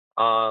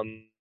 But,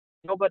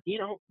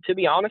 to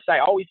be honest, I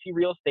always see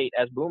real estate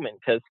as booming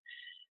because,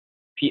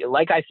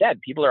 like I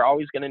said, people are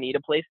always going to need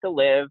a place to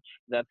live.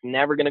 That's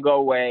never going to go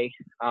away.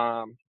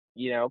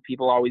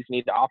 People always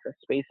need the office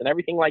space and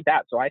everything like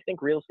that. So I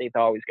think real estate's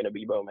always going to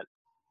be booming.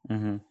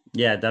 Mm-hmm.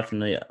 Yeah,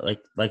 definitely.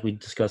 Like we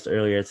discussed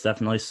earlier, it's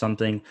definitely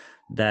something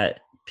that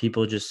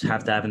people just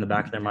have to have in the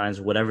back of their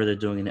minds, whatever they're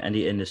doing in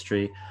any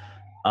industry.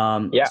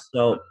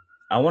 So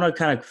I want to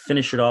kind of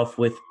finish it off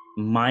with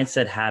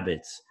mindset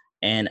habits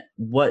and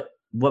what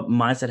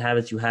mindset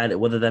habits you had,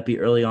 whether that be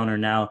early on or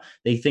now,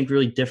 that you think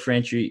really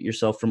differentiate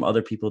yourself from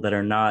other people that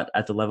are not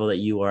at the level that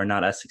you are,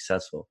 not as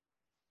successful.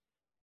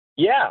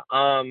 Yeah.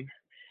 I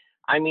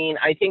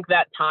think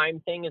that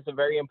time thing is a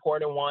very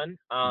important one.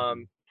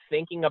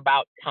 Thinking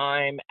about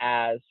time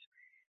as,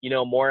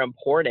 more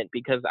important,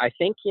 because I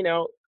think,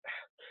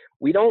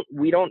 we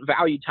don't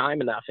value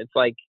time enough. It's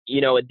like,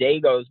 a day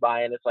goes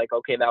by and it's like,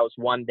 okay, that was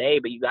one day,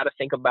 but you got to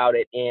think about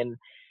it in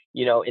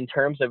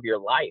terms of your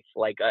life.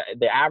 Like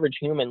the average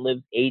human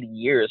lives 80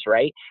 years,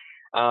 right?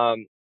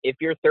 If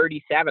you're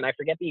 37, I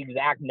forget the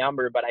exact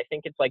number, but I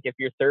think it's like, if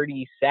you're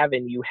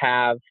 37, you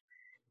have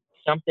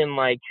something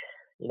like,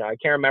 I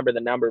can't remember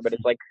the number, but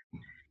it's like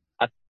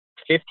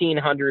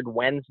 1,500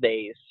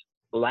 Wednesdays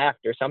left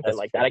or something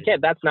like that.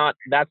 That's not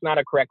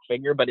a correct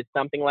figure, but it's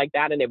something like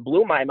that. And it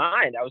blew my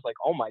mind. I was like,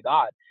 oh my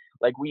God,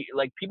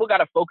 people got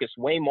to focus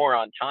way more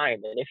on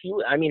time. And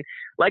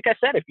like I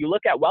said, if you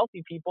look at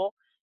wealthy people,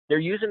 they're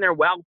using their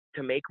wealth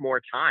to make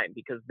more time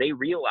because they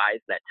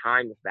realize that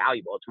time is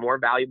valuable. It's more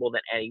valuable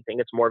than anything.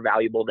 It's more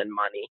valuable than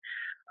money.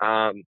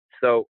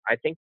 So I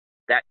think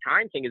that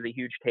time thing is a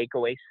huge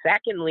takeaway.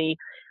 Secondly,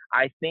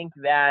 I think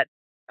that,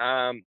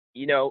 99%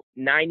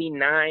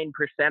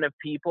 of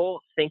people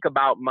think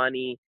about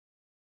money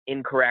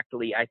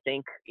incorrectly. I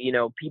think,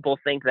 people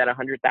think that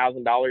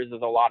 $100,000 is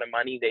a lot of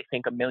money. They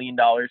think $1 million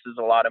is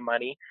a lot of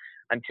money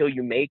until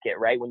you make it,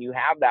 right? When you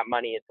have that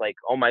money, it's like,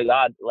 oh my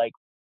God, like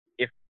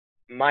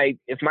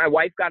if my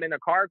wife got in a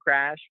car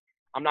crash,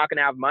 I'm not going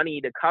to have money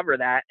to cover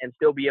that and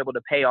still be able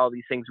to pay all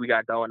these things we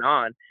got going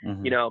on.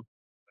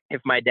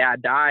 If my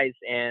dad dies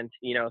and,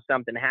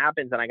 something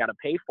happens and I got to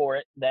pay for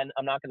it, then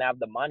I'm not going to have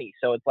the money.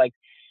 So it's like,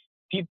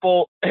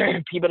 people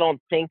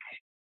don't think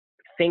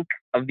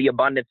of the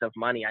abundance of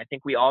money. I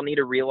think we all need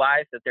to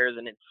realize that there's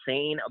an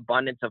insane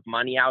abundance of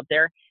money out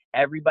there.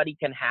 Everybody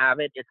can have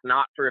it. It's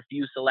not for a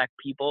few select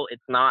people.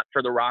 It's not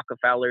for the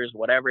Rockefellers,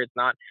 whatever. It's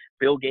not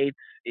Bill Gates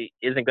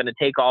isn't going to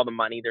take all the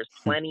money. There's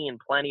plenty and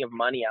plenty of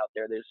money out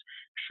there. There's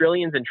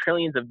trillions and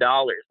trillions of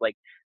dollars. Like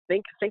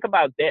think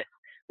about this.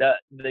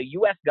 The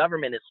US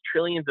government is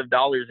trillions of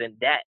dollars in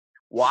debt.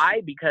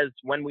 Why? Because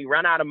when we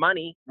run out of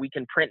money, we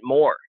can print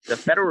more. The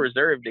Federal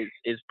Reserve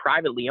is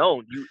privately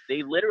owned.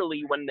 They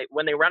literally, when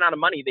they run out of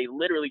money, they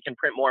literally can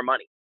print more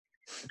money.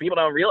 People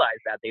don't realize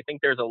that. They think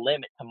there's a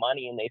limit to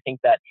money, and they think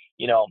that,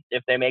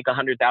 if they make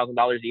 $100,000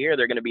 a year,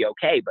 they're going to be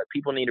okay. But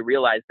people need to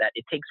realize that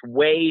it takes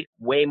way,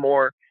 way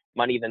more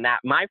money than that.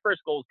 My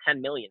first goal is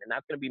 10 million, and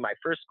that's going to be my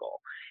first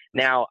goal.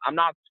 Now, I'm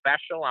not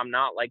special. I'm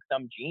not like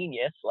some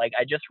genius. Like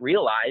I just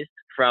realized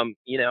from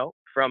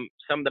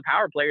some of the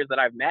power players that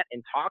I've met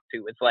and talked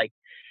to, it's like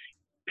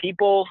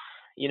people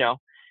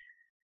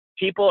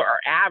are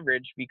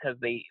average because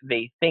they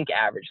think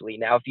averagely.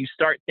 Now, if you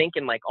start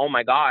thinking like, oh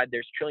my God,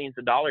 there's trillions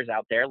of dollars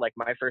out there, like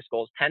my first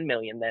goal is 10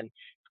 million, then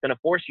it's going to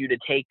force you to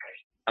take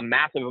a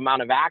massive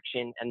amount of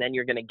action. And then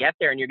you're going to get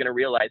there and you're going to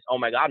realize, oh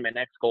my God, my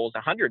next goal is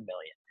 100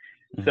 million.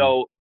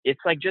 So it's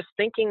like just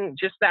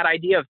that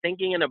idea of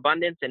thinking in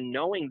abundance and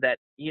knowing that,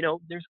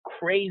 there's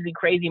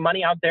crazy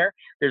money out there.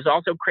 There's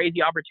also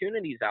crazy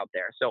opportunities out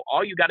there. So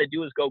all you got to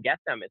do is go get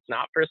them. It's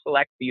not for a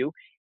select few.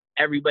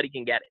 Everybody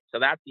can get it. So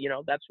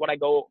that's what I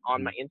go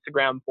on my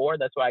Instagram for.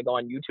 That's what I go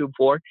on YouTube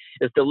for,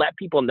 is to let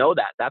people know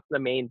that. That's the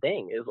main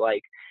thing, is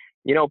like,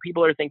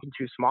 people are thinking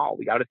too small.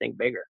 We got to think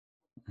bigger.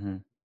 Mm-hmm.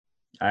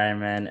 All right,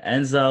 man.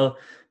 Enzo,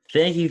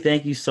 thank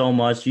you so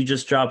much. You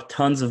just dropped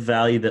tons of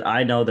value that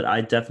I know that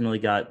I definitely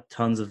got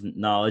tons of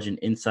knowledge and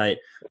insight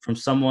from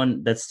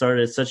someone that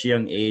started at such a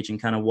young age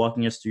and kind of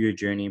walking us through your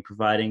journey and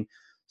providing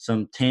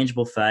some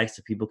tangible facts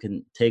that people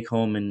can take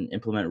home and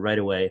implement right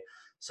away.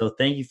 So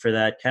thank you for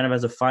that. Kind of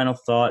as a final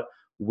thought,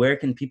 where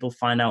can people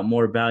find out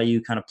more about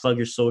you? Kind of plug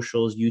your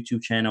socials,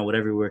 YouTube channel,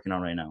 whatever you're working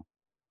on right now.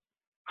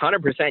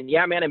 100%.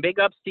 Yeah, man. And big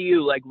ups to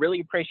you. Like,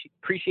 really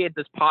appreciate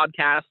this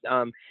podcast.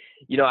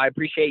 I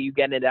appreciate you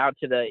getting it out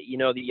to the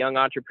young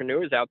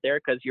entrepreneurs out there,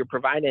 because you're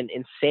providing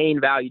insane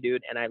value,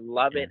 dude. And I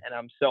love it. And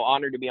I'm so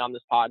honored to be on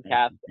this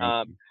podcast.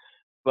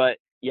 But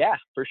yeah,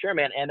 for sure,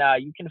 man. And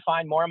you can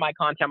find more of my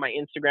content. My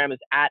Instagram is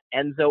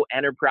 @Enzo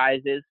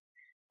Enterprises.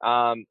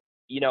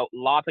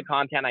 Lots of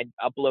content I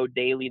upload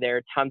daily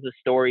there. Tons of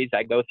stories.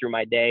 I go through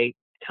my day.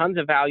 Tons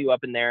of value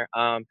up in there.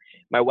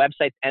 My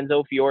website's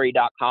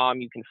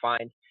enzofiore.com. You can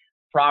find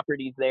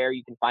properties there.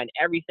 You can find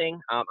everything.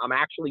 I'm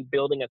actually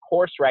building a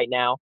course right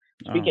now.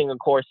 Speaking of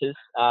courses,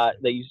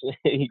 that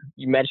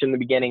you mentioned in the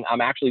beginning,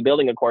 I'm actually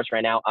building a course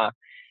right now.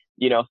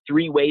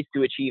 3 ways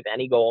to achieve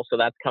any goal. So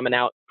that's coming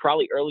out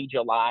probably early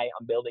July.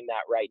 I'm building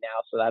that right now.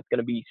 So that's going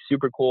to be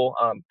super cool.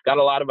 Got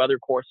a lot of other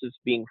courses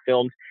being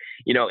filmed,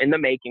 in the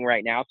making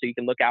right now. So you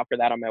can look out for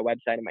that on my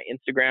website and my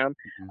Instagram.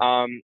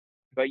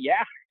 But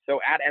yeah, so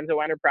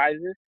 @Enzo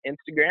Enterprises,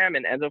 Instagram,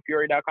 and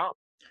enzofiore.com.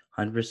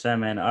 100%,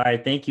 man. All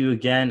right. Thank you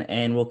again.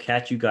 And we'll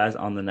catch you guys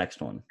on the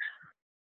next one.